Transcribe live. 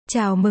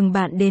Chào mừng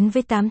bạn đến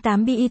với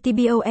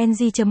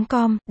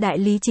 88betbong.com, đại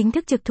lý chính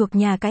thức trực thuộc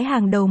nhà cái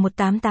hàng đầu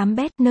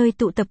 188bet, nơi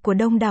tụ tập của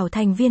đông đảo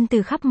thành viên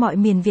từ khắp mọi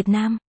miền Việt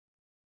Nam.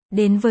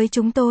 Đến với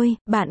chúng tôi,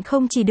 bạn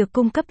không chỉ được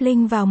cung cấp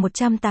link vào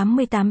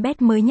 188bet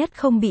mới nhất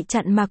không bị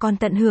chặn mà còn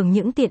tận hưởng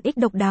những tiện ích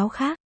độc đáo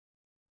khác.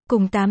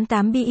 Cùng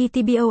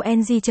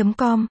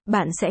 88betbong.com,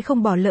 bạn sẽ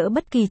không bỏ lỡ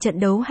bất kỳ trận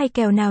đấu hay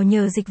kèo nào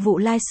nhờ dịch vụ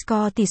live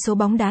score, tỷ số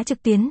bóng đá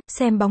trực tuyến,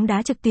 xem bóng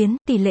đá trực tuyến,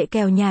 tỷ lệ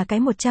kèo nhà cái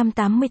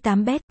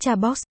 188bet, tra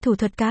box, thủ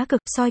thuật cá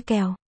cược, soi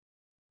kèo.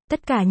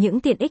 Tất cả những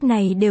tiện ích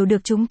này đều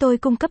được chúng tôi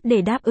cung cấp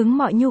để đáp ứng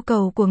mọi nhu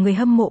cầu của người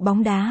hâm mộ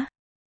bóng đá.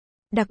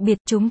 Đặc biệt,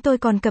 chúng tôi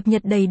còn cập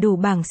nhật đầy đủ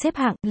bảng xếp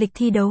hạng, lịch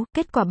thi đấu,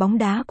 kết quả bóng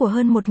đá của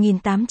hơn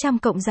 1.800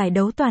 cộng giải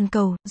đấu toàn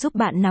cầu, giúp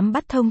bạn nắm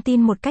bắt thông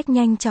tin một cách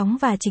nhanh chóng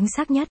và chính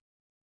xác nhất.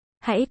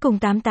 Hãy cùng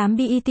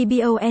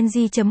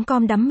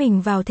 88betbong.com đắm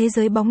mình vào thế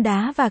giới bóng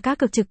đá và cá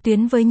cược trực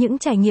tuyến với những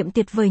trải nghiệm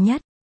tuyệt vời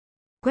nhất.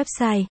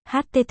 Website: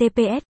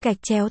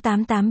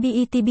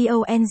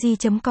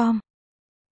 https://88betbong.com